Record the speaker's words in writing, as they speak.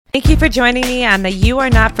Thank you for joining me on the You Are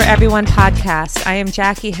Not For Everyone podcast. I am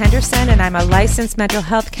Jackie Henderson, and I'm a licensed mental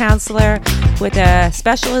health counselor with a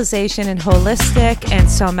specialization in holistic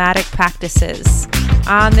and somatic practices.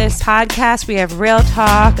 On this podcast, we have real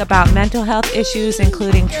talk about mental health issues,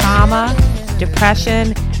 including trauma,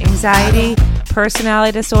 depression, anxiety,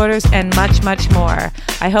 personality disorders, and much, much more.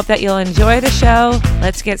 I hope that you'll enjoy the show.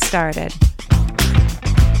 Let's get started.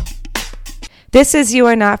 This is You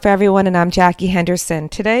Are Not For Everyone, and I'm Jackie Henderson.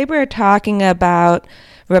 Today we're talking about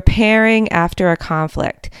repairing after a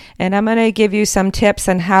conflict, and I'm going to give you some tips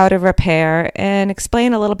on how to repair and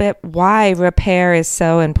explain a little bit why repair is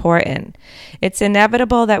so important. It's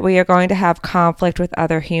inevitable that we are going to have conflict with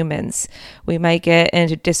other humans. We might get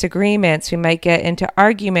into disagreements, we might get into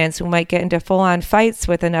arguments, we might get into full-on fights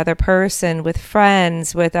with another person, with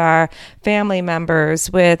friends, with our family members,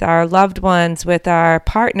 with our loved ones, with our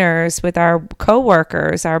partners, with our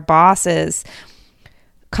coworkers, our bosses.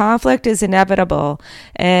 Conflict is inevitable,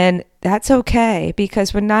 and that's okay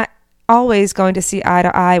because we're not always going to see eye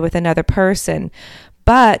to eye with another person.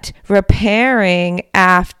 But repairing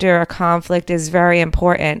after a conflict is very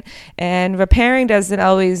important. And repairing doesn't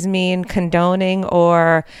always mean condoning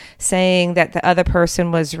or saying that the other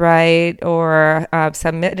person was right or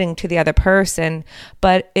submitting to the other person,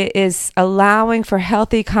 but it is allowing for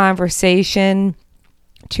healthy conversation,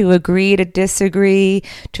 to agree to disagree,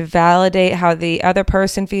 to validate how the other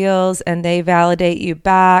person feels, and they validate you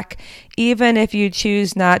back. Even if you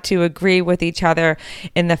choose not to agree with each other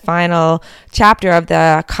in the final chapter of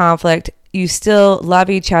the conflict, you still love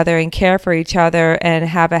each other and care for each other and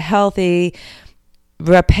have a healthy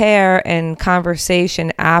repair and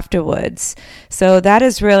conversation afterwards. So that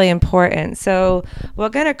is really important. So we're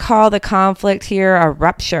going to call the conflict here a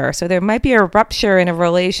rupture. So there might be a rupture in a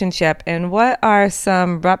relationship. And what are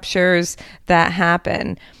some ruptures that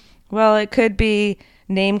happen? Well, it could be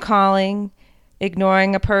name calling,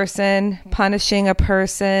 ignoring a person, punishing a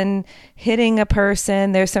person, hitting a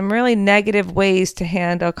person. There's some really negative ways to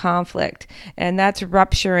handle conflict, and that's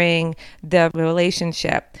rupturing the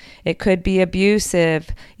relationship. It could be abusive.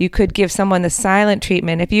 You could give someone the silent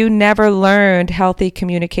treatment. If you never learned healthy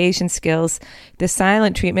communication skills, the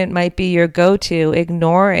silent treatment might be your go-to.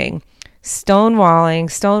 Ignoring.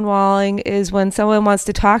 Stonewalling is when someone wants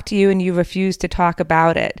to talk to you and you refuse to talk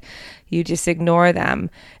about it. You just ignore them.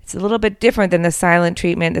 It's a little bit different than the silent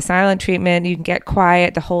treatment. The silent treatment, you can get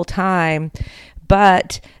quiet the whole time.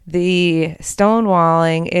 But the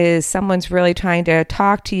stonewalling is someone's really trying to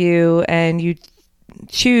talk to you and you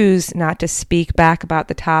choose not to speak back about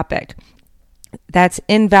the topic. That's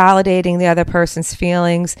invalidating the other person's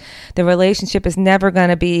feelings. The relationship is never going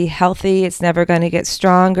to be healthy. It's never going to get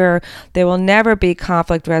stronger. There will never be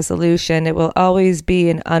conflict resolution. It will always be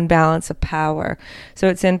an unbalance of power. So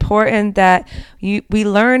it's important that we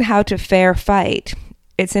learn how to fair fight.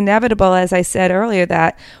 It's inevitable, as I said earlier,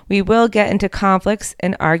 that we will get into conflicts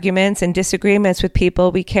and arguments and disagreements with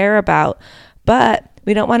people we care about. But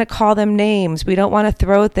we don't want to call them names. We don't want to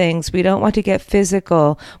throw things. We don't want to get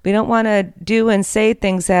physical. We don't want to do and say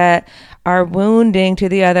things that are wounding to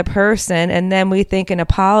the other person. And then we think an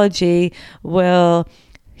apology will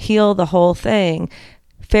heal the whole thing.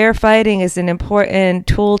 Fair fighting is an important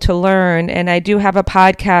tool to learn. And I do have a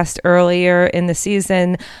podcast earlier in the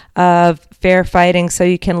season of fair fighting, so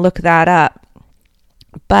you can look that up.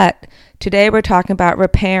 But today we're talking about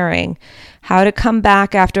repairing. How to come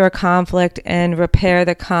back after a conflict and repair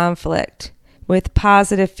the conflict with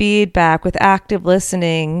positive feedback, with active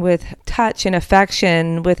listening, with touch and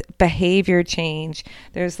affection, with behavior change.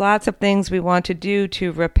 There's lots of things we want to do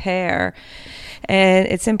to repair. And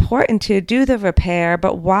it's important to do the repair,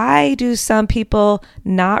 but why do some people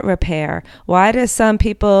not repair? Why do some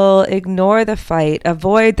people ignore the fight,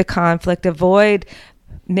 avoid the conflict, avoid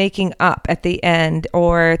making up at the end,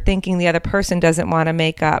 or thinking the other person doesn't want to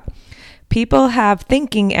make up? People have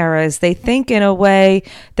thinking errors. They think in a way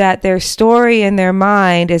that their story in their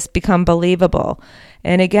mind has become believable.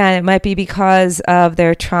 And again, it might be because of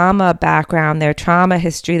their trauma background, their trauma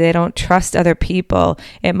history. They don't trust other people.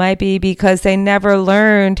 It might be because they never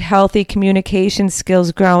learned healthy communication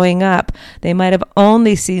skills growing up. They might have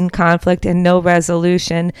only seen conflict and no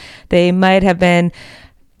resolution. They might have been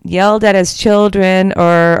yelled at as children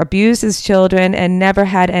or abused as children and never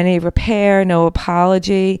had any repair, no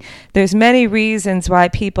apology. There's many reasons why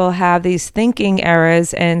people have these thinking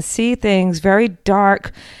errors and see things very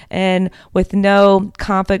dark and with no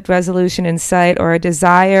conflict resolution in sight or a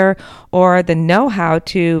desire or the know-how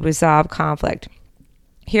to resolve conflict.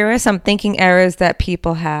 Here are some thinking errors that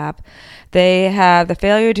people have. They have the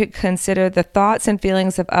failure to consider the thoughts and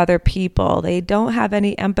feelings of other people. They don't have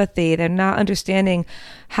any empathy. They're not understanding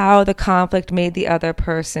how the conflict made the other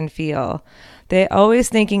person feel. They're always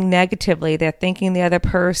thinking negatively. They're thinking the other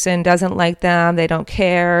person doesn't like them. They don't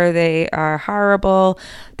care. They are horrible.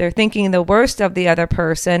 They're thinking the worst of the other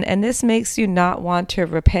person, and this makes you not want to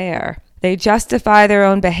repair. They justify their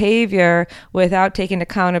own behavior without taking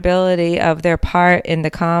accountability of their part in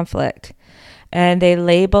the conflict. And they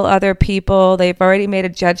label other people. They've already made a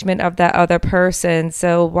judgment of that other person.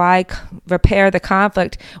 So why repair the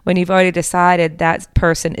conflict when you've already decided that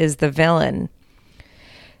person is the villain?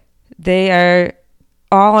 They are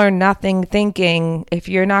all or nothing thinking. If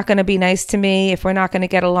you're not going to be nice to me, if we're not going to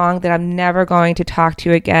get along, then I'm never going to talk to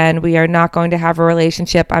you again. We are not going to have a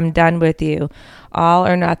relationship. I'm done with you. All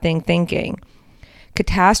or nothing thinking.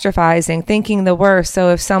 Catastrophizing, thinking the worst. So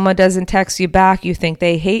if someone doesn't text you back, you think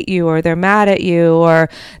they hate you, or they're mad at you, or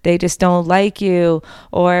they just don't like you.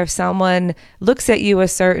 Or if someone looks at you a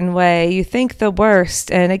certain way, you think the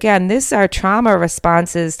worst. And again, these are trauma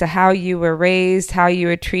responses to how you were raised, how you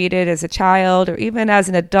were treated as a child, or even as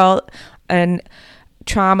an adult, and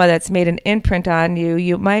trauma that's made an imprint on you.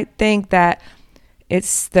 You might think that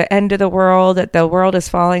it's the end of the world, that the world is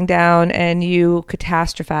falling down, and you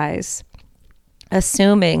catastrophize.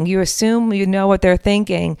 Assuming. You assume you know what they're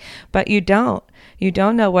thinking, but you don't. You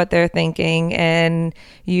don't know what they're thinking, and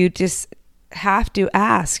you just have to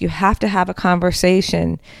ask. You have to have a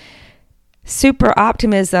conversation. Super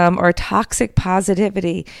optimism or toxic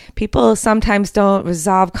positivity. People sometimes don't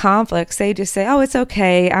resolve conflicts. They just say, oh, it's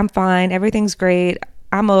okay. I'm fine. Everything's great.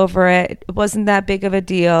 I'm over it. It wasn't that big of a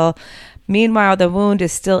deal. Meanwhile, the wound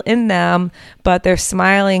is still in them, but they're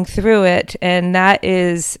smiling through it, and that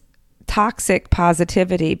is toxic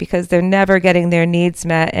positivity because they're never getting their needs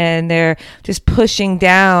met, and they're just pushing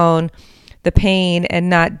down the pain and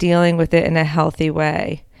not dealing with it in a healthy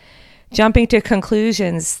way. Jumping to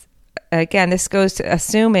conclusions. Again, this goes to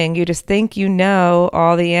assuming. You just think you know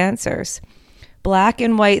all the answers. Black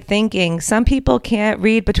and white thinking. Some people can't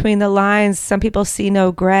read between the lines. Some people see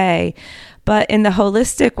no gray. But in the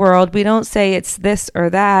holistic world, we don't say it's this or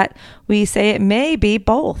that. We say it may be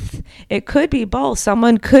both. It could be both.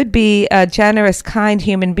 Someone could be a generous, kind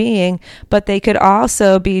human being, but they could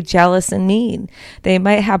also be jealous and mean. They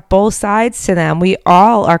might have both sides to them. We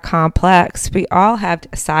all are complex. We all have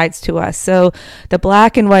sides to us. So the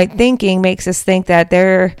black and white thinking makes us think that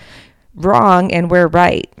they're wrong and we're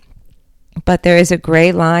right. But there is a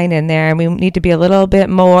gray line in there, and we need to be a little bit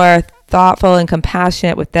more thoughtful and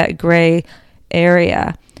compassionate with that gray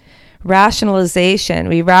area. Rationalization.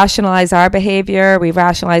 We rationalize our behavior. We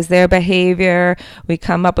rationalize their behavior. We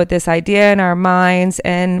come up with this idea in our minds,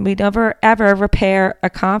 and we never, ever repair a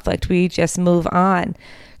conflict. We just move on.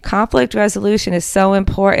 Conflict resolution is so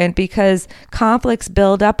important because conflicts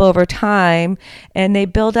build up over time, and they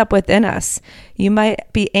build up within us. You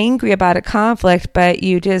might be angry about a conflict, but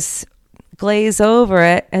you just glaze over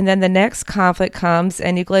it, and then the next conflict comes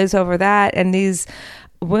and you glaze over that, and these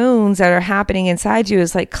wounds that are happening inside you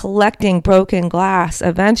is like collecting broken glass.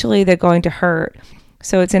 Eventually they're going to hurt.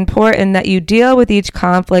 So it's important that you deal with each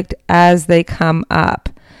conflict as they come up.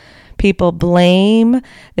 People blame,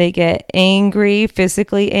 they get angry,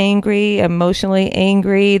 physically angry, emotionally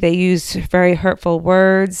angry, they use very hurtful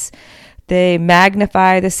words, they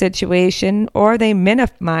magnify the situation, or they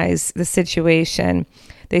minimize the situation.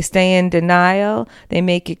 They stay in denial. They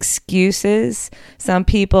make excuses. Some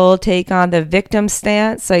people take on the victim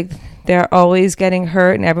stance, like they're always getting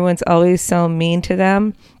hurt and everyone's always so mean to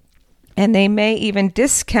them. And they may even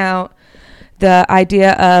discount the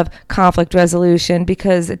idea of conflict resolution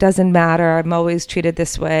because it doesn't matter. I'm always treated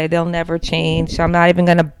this way. They'll never change. So I'm not even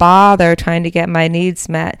going to bother trying to get my needs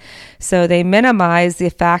met. So they minimize the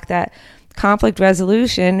fact that conflict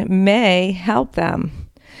resolution may help them.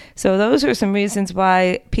 So those are some reasons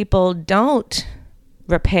why people don't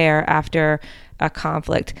repair after a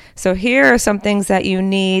conflict. So here are some things that you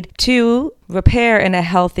need to repair in a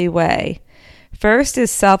healthy way. First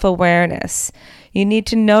is self-awareness. You need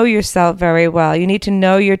to know yourself very well. You need to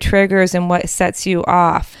know your triggers and what sets you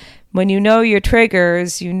off. When you know your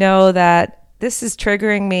triggers, you know that this is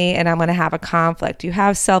triggering me and I'm going to have a conflict. You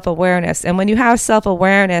have self-awareness. And when you have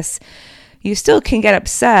self-awareness, you still can get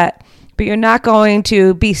upset, but you're not going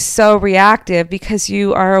to be so reactive because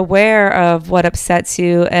you are aware of what upsets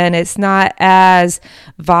you, and it's not as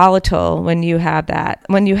volatile when you have that.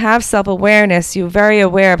 When you have self-awareness, you're very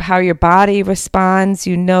aware of how your body responds.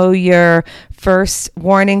 You know your first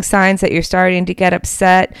warning signs that you're starting to get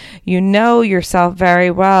upset. You know yourself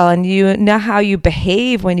very well, and you know how you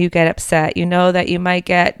behave when you get upset. You know that you might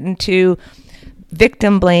get into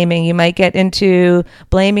victim blaming. You might get into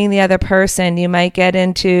blaming the other person. You might get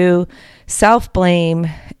into self-blame,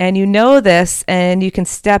 and you know this, and you can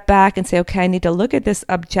step back and say, okay, I need to look at this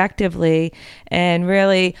objectively and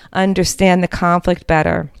really understand the conflict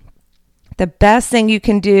better. The best thing you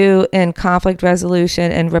can do in conflict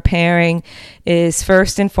resolution and repairing is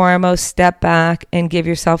first and foremost step back and give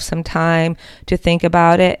yourself some time to think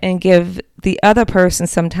about it, and give the other person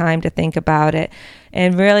some time to think about it,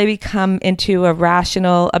 and really become into a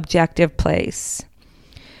rational, objective place.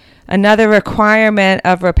 Another requirement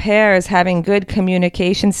of repair is having good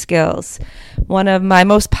communication skills. One of my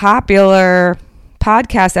most popular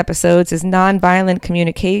podcast episodes is nonviolent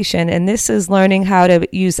communication, and this is learning how to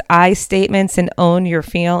use I statements and own your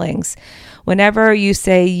feelings. Whenever you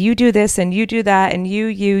say you do this and you do that and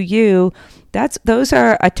you, those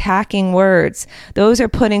are attacking words. Those are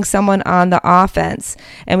putting someone on the offense,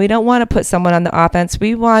 and we don't want to put someone on the offense.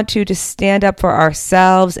 We want to just stand up for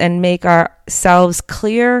ourselves and make ourselves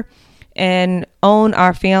clear and own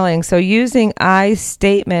our feelings. So using I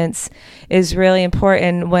statements is really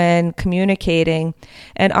important when communicating,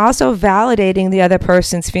 and also validating the other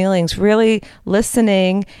person's feelings, really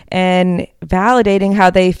listening and validating how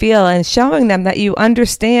they feel and showing them that you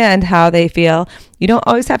understand how they feel. You don't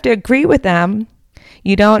always have to agree with them.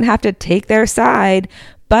 You don't have to take their side,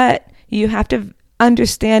 but you have to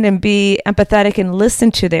understand and be empathetic and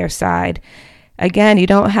listen to their side. Again, you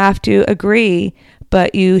don't have to agree,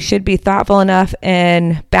 but you should be thoughtful enough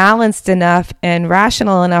and balanced enough and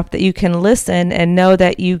rational enough that you can listen and know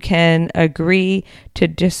that you can agree to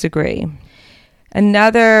disagree.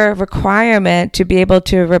 Another requirement to be able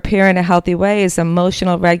to repair in a healthy way is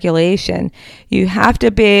emotional regulation. You have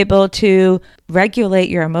to be able to regulate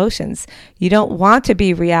your emotions. You don't want to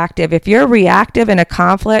be reactive. If you're reactive in a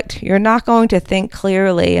conflict, you're not going to think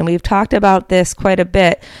clearly. And we've talked about this quite a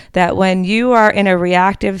bit, that when you are in a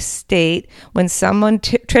reactive state, when someone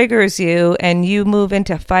triggers you and you move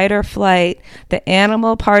into fight or flight, the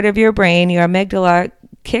animal part of your brain, your amygdala,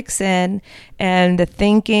 kicks in, and the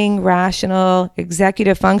thinking, rational,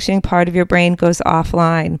 executive functioning part of your brain goes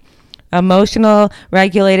offline. Emotional,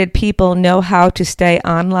 regulated people know how to stay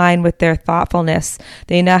online with their thoughtfulness.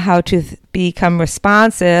 They know how to become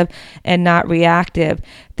responsive and not reactive.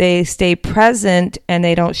 They stay present and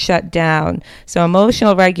they don't shut down. So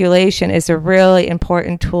emotional regulation is a really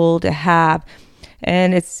important tool to have.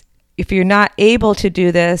 And if you're not able to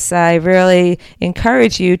do this, I really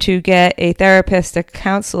encourage you to get a therapist, a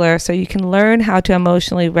counselor, so you can learn how to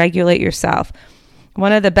emotionally regulate yourself.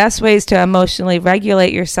 One of the best ways to emotionally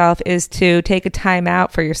regulate yourself is to take a time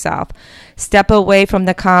out for yourself. Step away from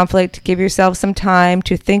the conflict, give yourself some time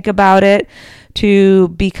to think about it, to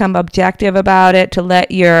become objective about it, to let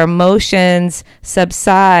your emotions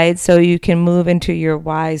subside so you can move into your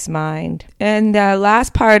wise mind. And the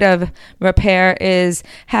last part of repair is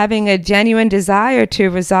having a genuine desire to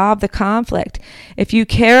resolve the conflict. If you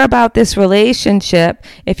care about this relationship,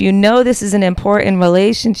 if you know this is an important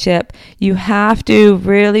relationship, you have to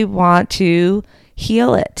really want to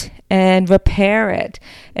heal it and repair it.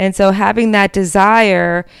 And so having that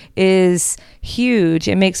desire is huge.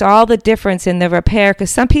 It makes all the difference in the repair, because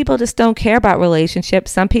some people just don't care about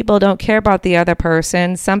relationships. Some people don't care about the other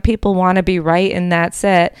person. Some people want to be right and that's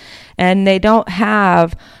it. And they don't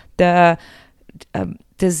have the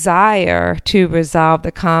desire to resolve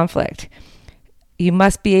the conflict. You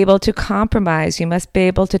must be able to compromise. You must be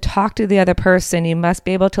able to talk to the other person. You must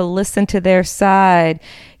be able to listen to their side.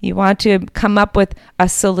 You want to come up with a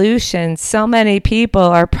solution. So many people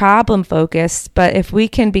are problem focused, but if we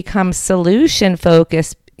can become solution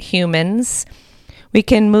focused humans, we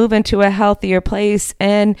can move into a healthier place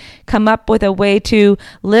and come up with a way to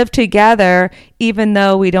live together, even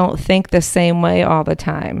though we don't think the same way all the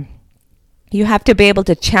time. You have to be able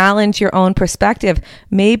to challenge your own perspective.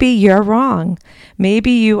 Maybe you're wrong.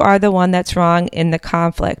 Maybe you are the one that's wrong in the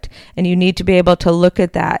conflict, and you need to be able to look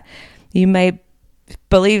at that. You may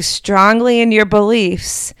believe strongly in your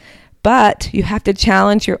beliefs, but you have to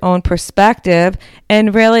challenge your own perspective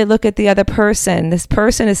and really look at the other person. This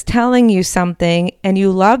person is telling you something, and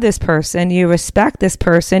you love this person, you respect this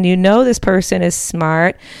person, you know this person is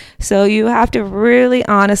smart. So you have to really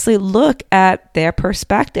honestly look at their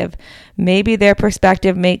perspective. Maybe their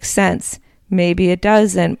perspective makes sense. Maybe it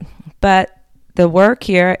doesn't. But the work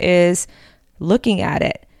here is looking at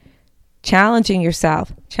it, challenging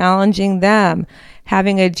yourself, challenging them,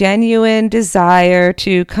 having a genuine desire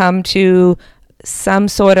to come to some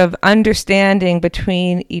sort of understanding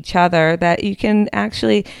between each other, that you can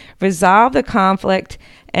actually resolve the conflict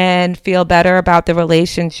and feel better about the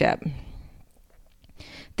relationship.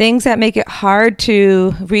 Things that make it hard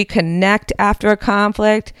to reconnect after a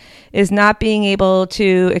conflict is not being able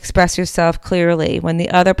to express yourself clearly when the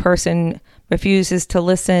other person refuses to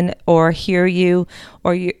listen or hear you,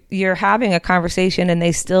 or you're having a conversation and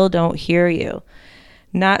they still don't hear you.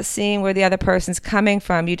 Not seeing where the other person's coming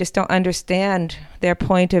from. You just don't understand their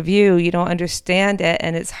point of view. You don't understand it,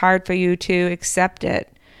 and it's hard for you to accept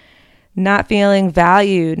it. Not feeling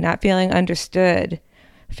valued, not feeling understood.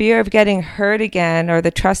 Fear of getting hurt again, or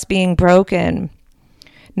the trust being broken.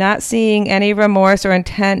 Not seeing any remorse or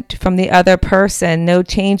intent from the other person. No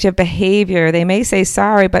change of behavior. They may say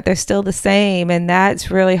sorry, but they're still the same, and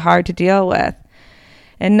that's really hard to deal with.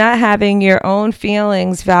 And not having your own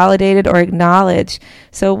feelings validated or acknowledged.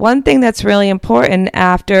 So one thing that's really important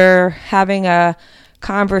after having a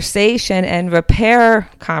conversation and repair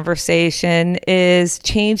conversation is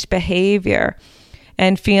changed behavior,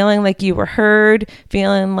 and feeling like you were heard,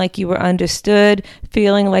 feeling like you were understood,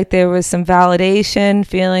 feeling like there was some validation,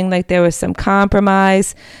 feeling like there was some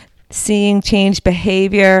compromise, seeing changed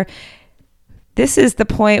behavior. This is the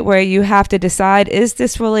point where you have to decide, is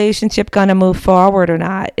this relationship going to move forward or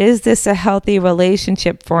not? Is this a healthy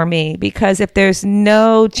relationship for me? Because if there's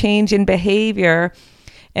no change in behavior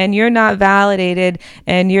and you're not validated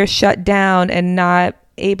and you're shut down and not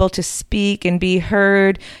able to speak and be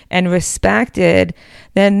heard and respected,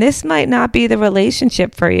 then this might not be the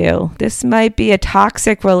relationship for you. This might be a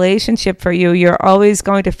toxic relationship for you. You're always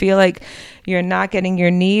going to feel like you're not getting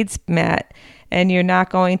your needs met, and you're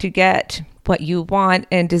not going to get what you want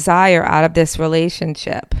and desire out of this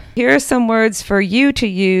relationship. Here are some words for you to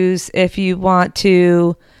use if you want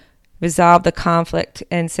to resolve the conflict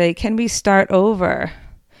and say, can we start over?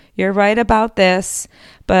 You're right about this,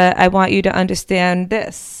 but I want you to understand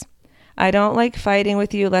this. I don't like fighting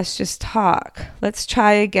with you. Let's just talk. Let's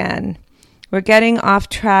try again. We're getting off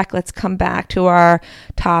track. Let's come back to our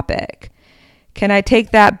topic. Can I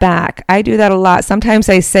take that back? I do that a lot. Sometimes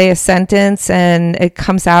I say a sentence and it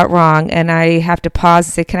comes out wrong, and I have to pause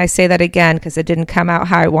and say, can I say that again? Because it didn't come out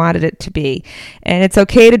how I wanted it to be. And it's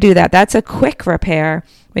okay to do that. That's a quick repair.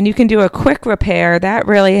 When you can do a quick repair, that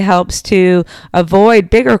really helps to avoid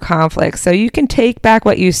bigger conflicts. So you can take back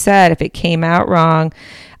what you said if it came out wrong.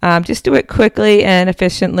 Just do it quickly and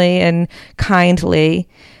efficiently and kindly.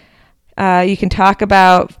 You can talk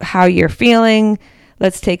about how you're feeling.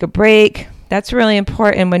 Let's take a break. That's really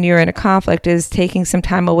important when you're in a conflict, is taking some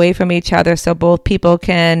time away from each other so both people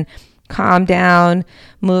can calm down,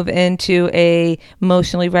 move into a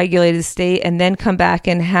emotionally regulated state, and then come back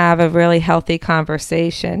and have a really healthy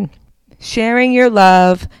conversation. Sharing your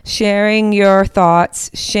love, sharing your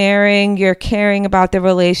thoughts, sharing your caring about the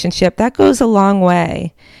relationship, that goes a long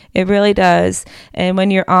way. It really does. And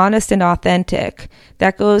when you're honest and authentic,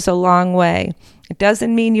 that goes a long way. It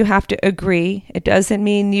doesn't mean you have to agree. It doesn't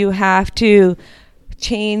mean you have to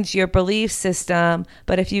change your belief system.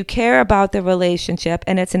 But if you care about the relationship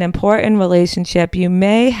and it's an important relationship, you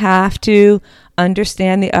may have to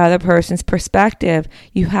understand the other person's perspective.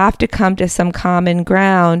 You have to come to some common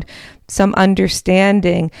ground, some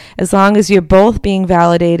understanding. As long as you're both being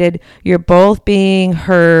validated, you're both being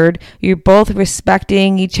heard, you're both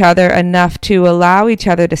respecting each other enough to allow each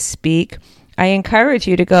other to speak. I encourage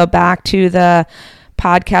you to go back to the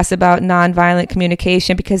podcast about nonviolent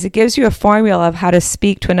communication, because it gives you a formula of how to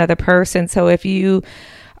speak to another person. So if you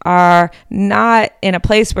are not in a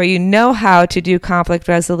place where you know how to do conflict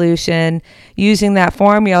resolution, using that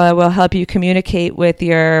formula will help you communicate with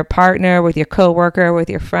your partner, with your coworker, with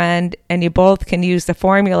your friend, and you both can use the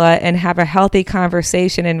formula and have a healthy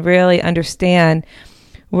conversation and really understand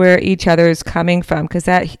where each other is coming from, because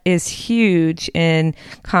that is huge in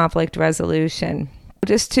conflict resolution.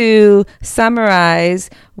 Just to summarize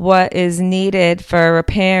what is needed for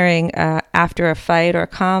repairing after a fight or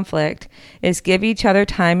conflict is give each other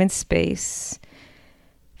time and space,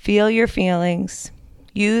 feel your feelings,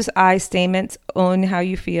 use I statements, own how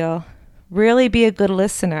you feel, really be a good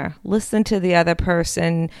listener, listen to the other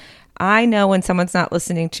person. I know when someone's not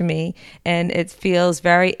listening to me and it feels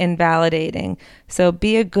very invalidating. So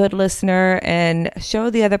be a good listener and show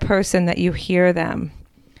the other person that you hear them.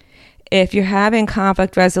 If you're having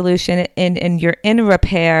conflict resolution and you're in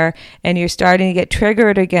repair and you're starting to get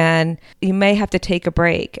triggered again, you may have to take a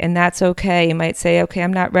break, and that's okay. You might say, okay,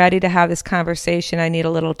 I'm not ready to have this conversation. I need a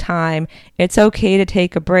little time. It's okay to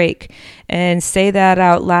take a break and say that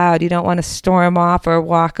out loud. You don't want to storm off or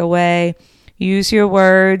walk away. Use your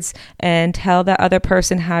words and tell the other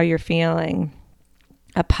person how you're feeling.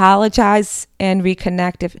 Apologize and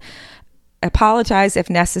reconnect. Apologize if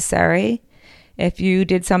necessary. If you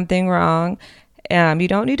did something wrong, you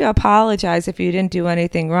don't need to apologize if you didn't do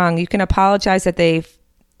anything wrong. You can apologize that they've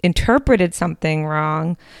interpreted something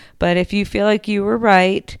wrong, but if you feel like you were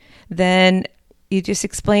right, then you just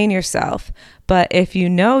explain yourself. But if you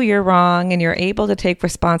know you're wrong and you're able to take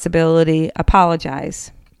responsibility,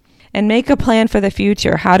 apologize. And make a plan for the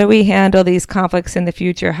future. How do we handle these conflicts in the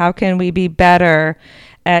future? How can we be better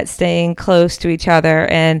at staying close to each other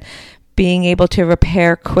and being able to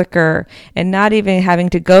repair quicker and not even having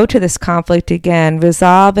to go to this conflict again?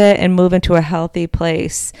 Resolve it and move into a healthy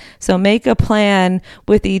place. So make a plan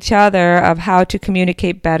with each other of how to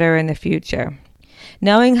communicate better in the future.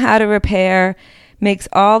 Knowing how to repair makes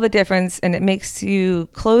all the difference, and it makes you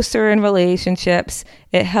closer in relationships.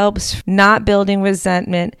 It helps not building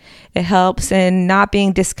resentment. It helps in not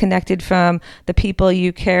being disconnected from the people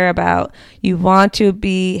you care about. You want to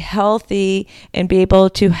be healthy and be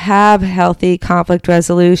able to have healthy conflict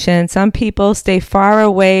resolution. Some people stay far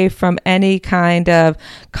away from any kind of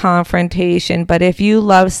confrontation, but if you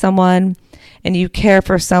love someone and you care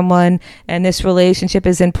for someone and this relationship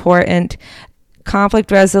is important, conflict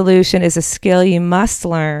resolution is a skill you must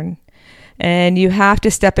learn, and you have to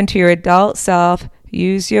step into your adult self,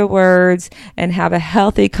 use your words, and have a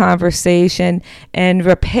healthy conversation and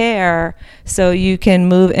repair so you can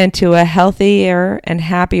move into a healthier and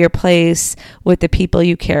happier place with the people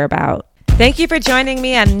you care about. Thank you for joining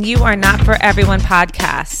me on You Are Not For Everyone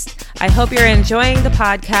podcast. I hope you're enjoying the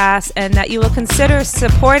podcast and that you will consider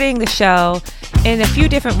supporting the show in a few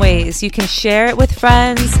different ways. You can share it with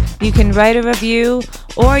friends, you can write a review,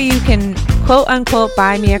 or you can quote unquote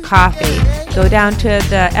buy me a coffee. Go down to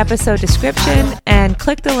the episode description and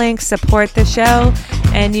click the link, support the show,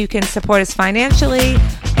 and you can support us financially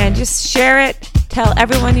and just share it. Tell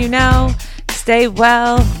everyone you know. Stay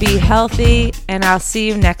well, be healthy, and I'll see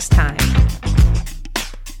you next time.